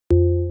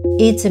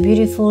It's a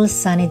beautiful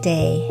sunny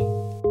day,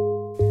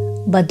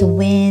 but the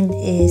wind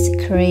is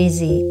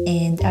crazy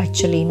and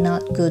actually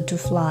not good to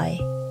fly.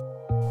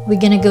 We're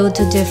gonna go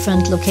to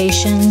different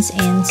locations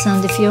in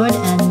Sandefjord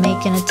and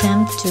make an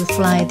attempt to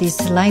fly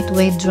this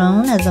lightweight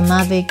drone as a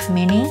Mavic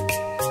Mini.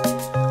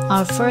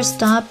 Our first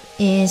stop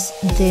is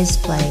this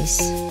place.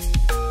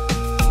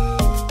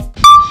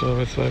 So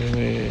it's like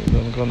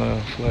I'm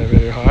gonna fly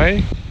very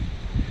high.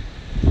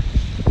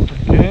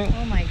 Okay.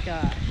 Oh my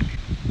god.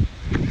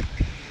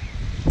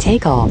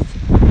 Take off.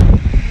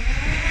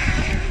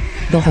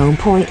 The home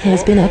point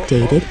has been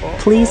updated.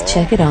 Please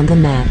check it on the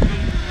map.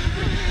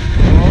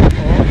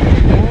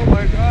 Oh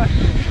my gosh.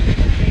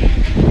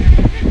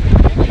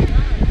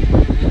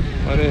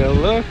 Maria,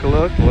 look.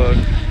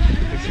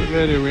 It's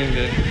very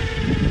windy.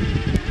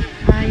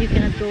 You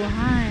cannot go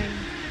high.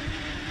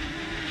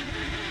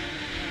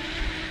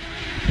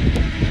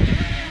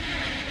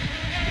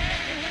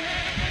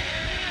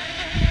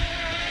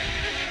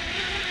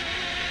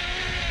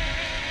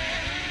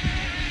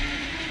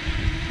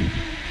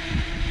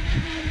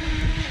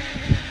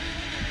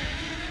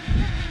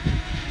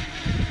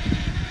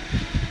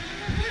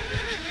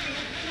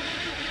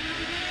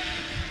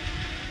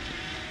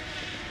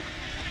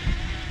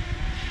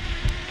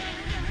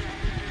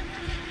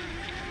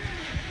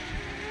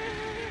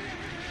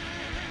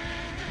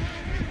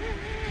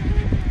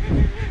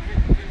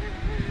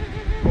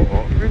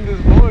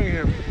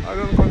 I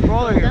don't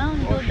control it. Go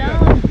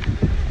down.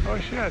 Oh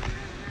shit.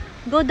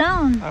 Go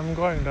down. I'm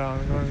going down.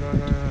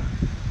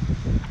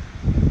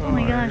 Oh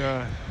my gosh.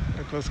 God.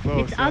 It was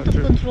close. It's out of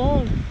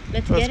control.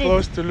 Let's get it. It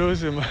was close to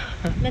lose him.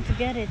 Let's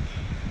get it.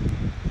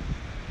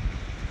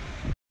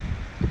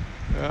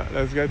 Yeah,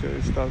 let's get it.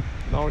 It's not,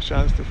 no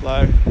chance to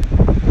fly.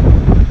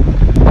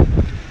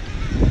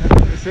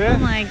 You see? Oh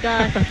my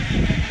god.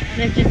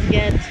 Let's just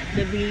get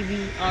the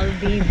baby, our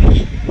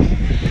baby.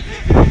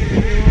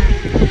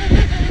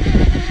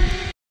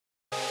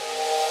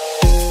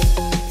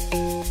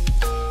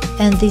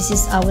 And this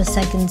is our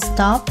second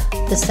stop,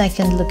 the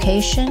second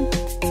location.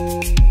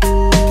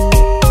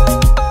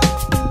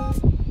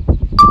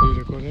 Are you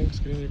recording?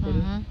 Screen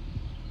recording?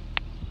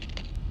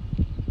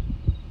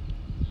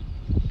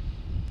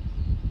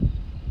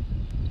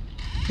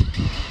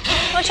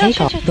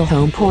 Take off. The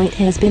home point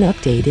has been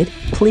updated.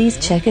 Please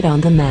check it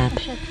on the map.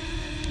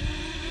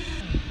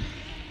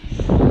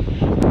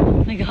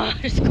 Oh my gosh,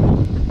 it's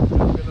cold.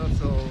 It's not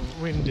so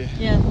windy.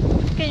 Yeah.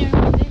 Can you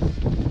remove this?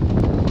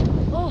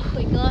 Oh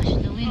my gosh,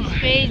 the wind is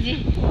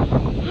crazy.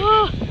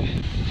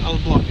 I'll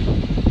block it.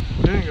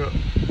 There you go.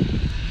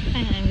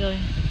 I'm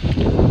going.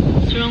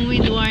 Strong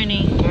wind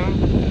warning. I'll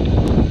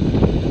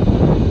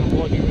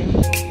block you in.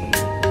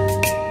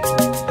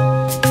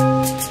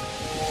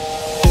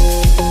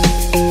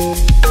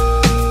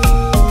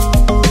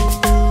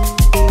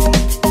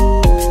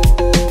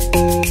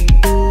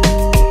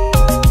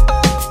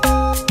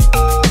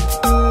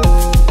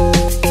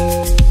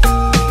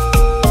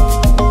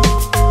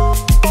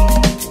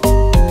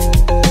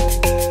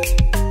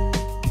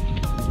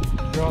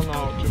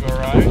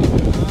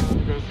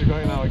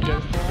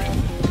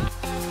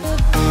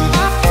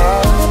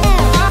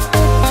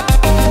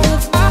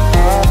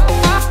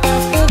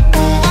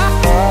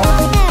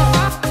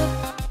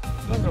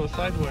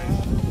 Sideways.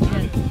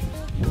 Yes.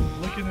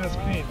 Looking at the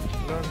screen.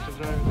 Learn to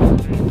drive the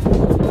screen.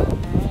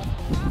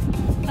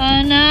 Oh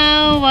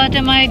no, what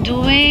am I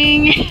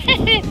doing?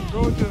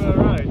 Go to the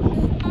right.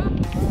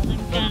 I'm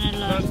kinda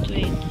lost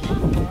weight.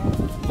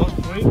 Lost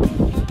weight?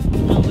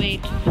 No,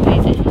 wait.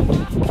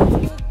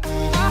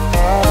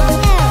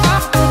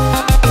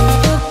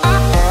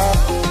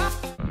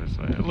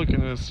 So looking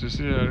at this, you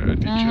see a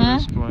teacher at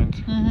this point.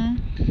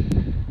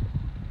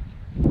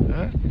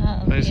 Okay.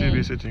 I see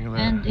you sitting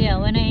there. And yeah,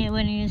 when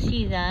you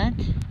see that,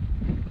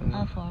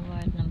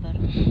 forward number.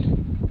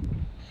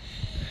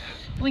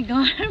 Oh my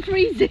god, I'm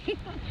freezing.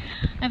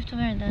 I have to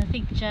wear the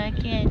thick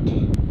jacket.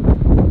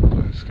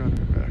 Oh, it's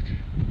coming back.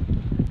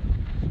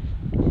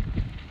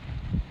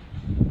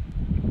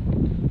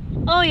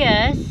 Oh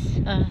yes.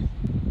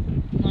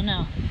 Oh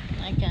no,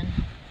 I can.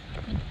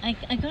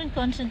 I couldn't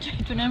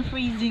concentrate when I'm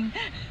freezing.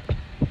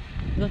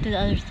 Go to the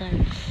other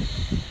side.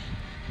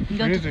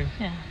 Freezing?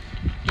 Yeah.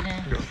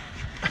 Go.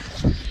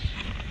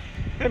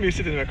 Maybe you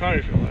sit in my car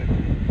if you like.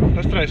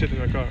 Let's try sit in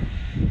my car.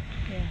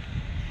 Yeah.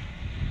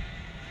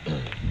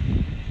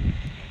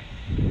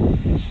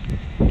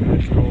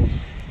 It's cold.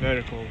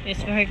 Very cold.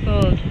 It's very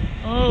cold.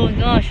 Oh my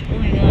gosh. Oh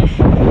my gosh.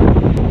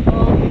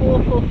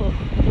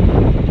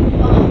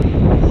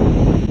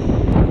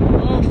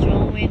 Oh,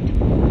 strong wind.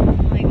 Oh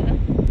my god.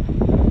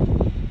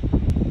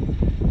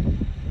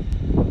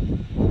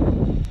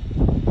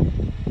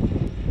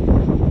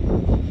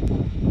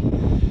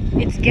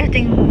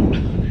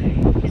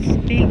 It's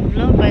being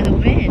blown by the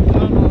wind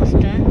almost.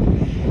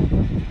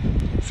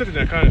 Sit in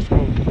the car, it's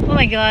cold. Oh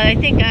my god, I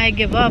think I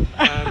give up. Me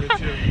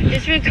too.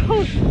 It's really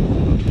cold.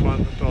 Not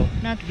fun at all.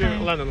 Not You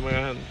fun. land on my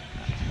hand.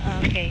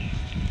 Okay.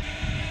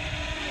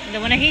 I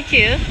don't want to hit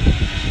you.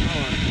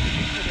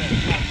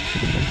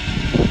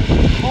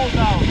 Hold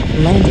down.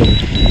 Landing.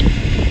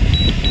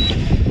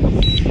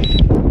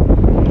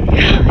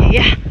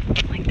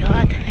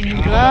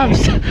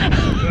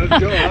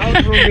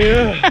 from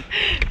here.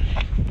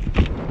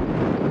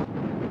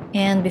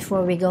 And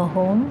before we go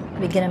home,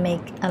 we're gonna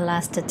make a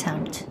last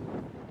attempt.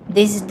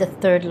 This is the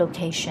third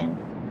location.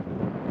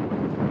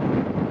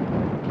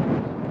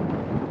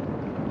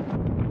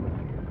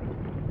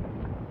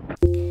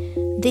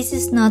 This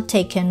is not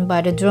taken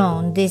by the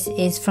drone, this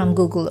is from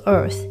Google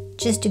Earth,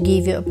 just to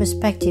give you a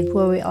perspective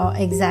where we are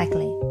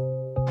exactly.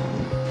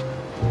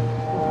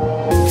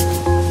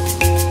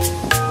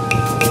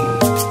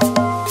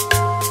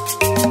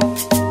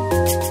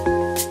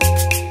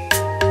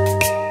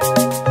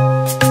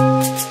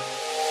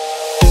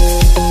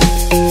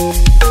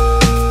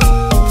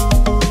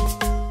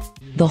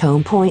 The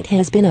home point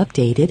has been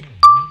updated.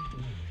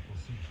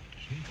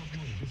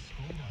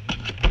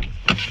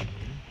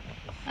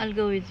 I'll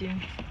go with you.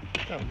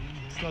 Oh,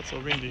 it's not so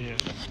windy here.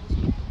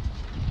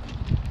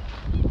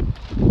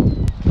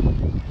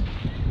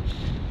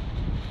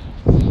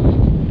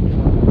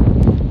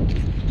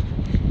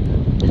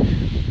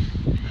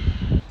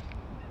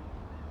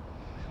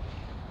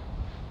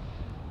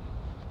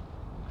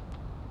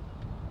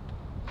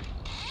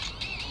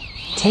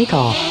 Take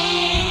off.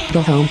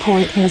 The home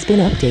point has been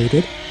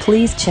updated.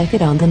 Please check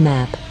it on the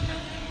map.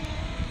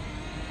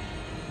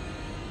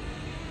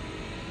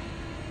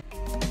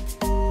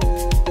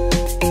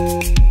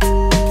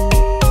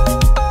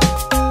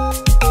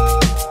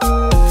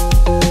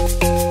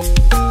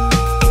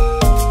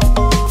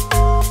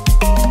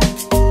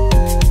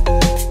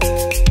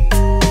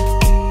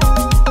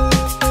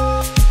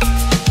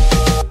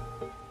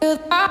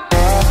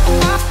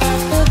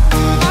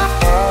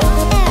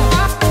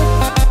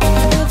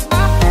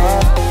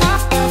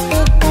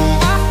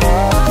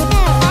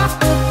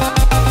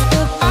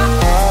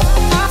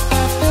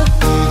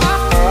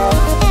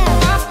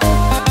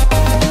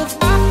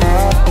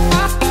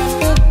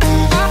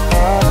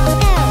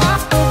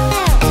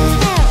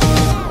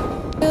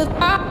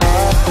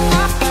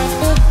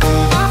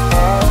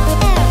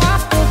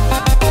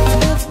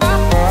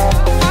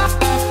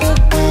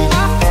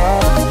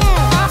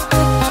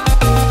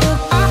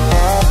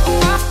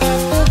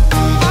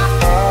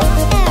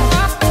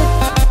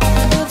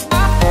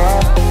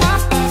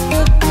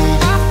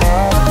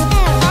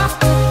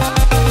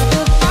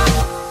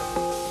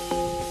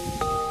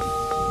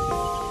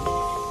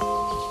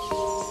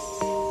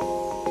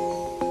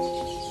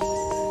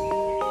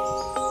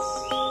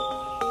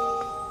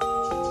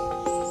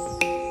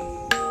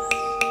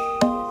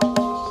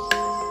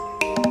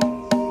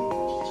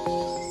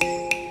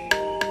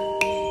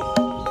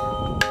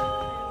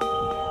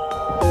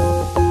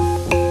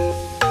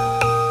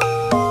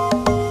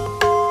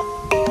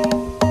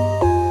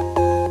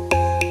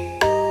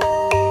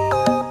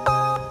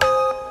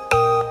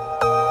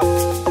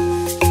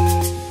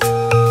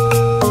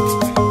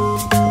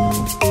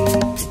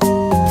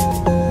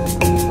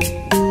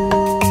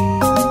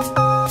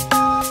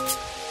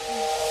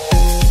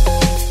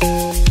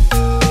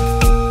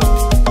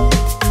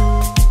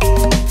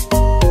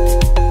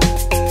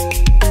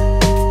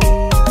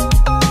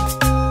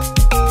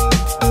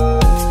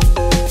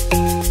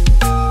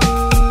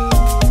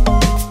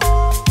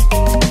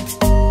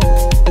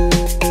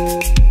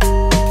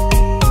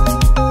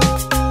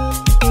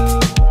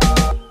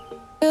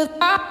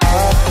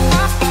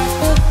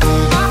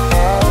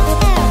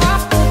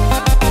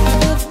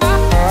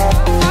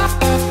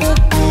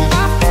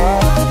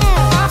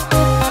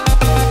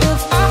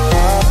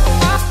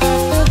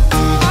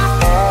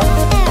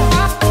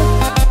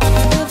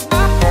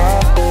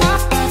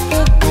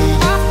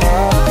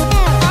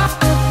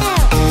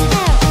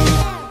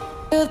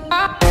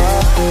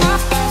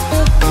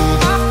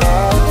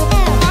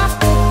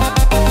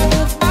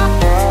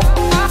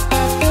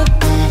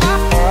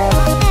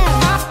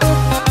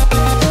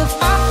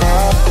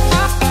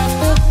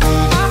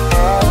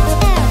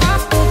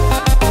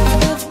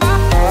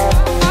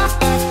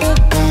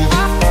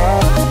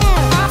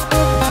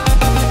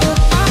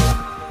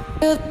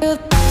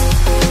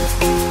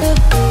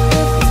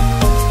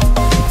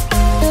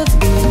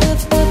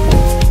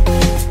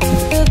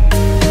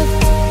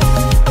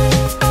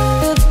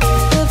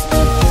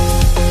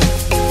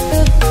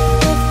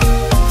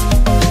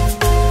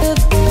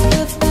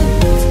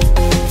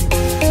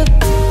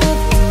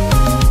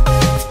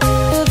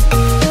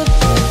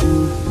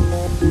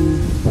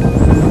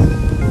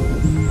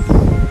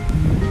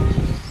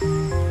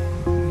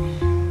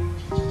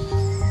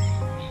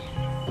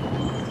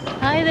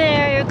 Hi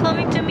there, you're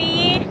coming to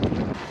me?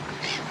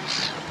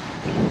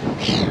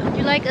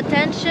 You like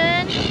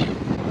attention?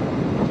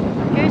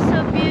 You're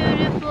so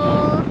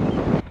beautiful.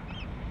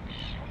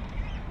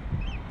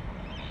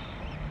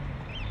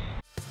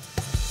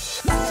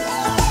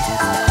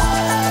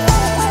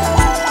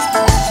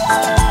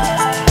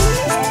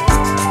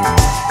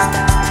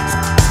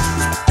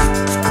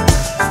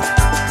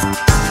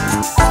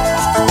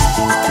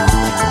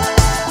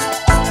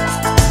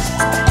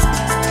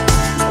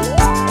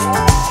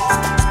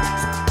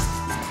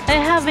 I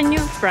have a new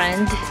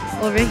friend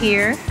over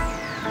here.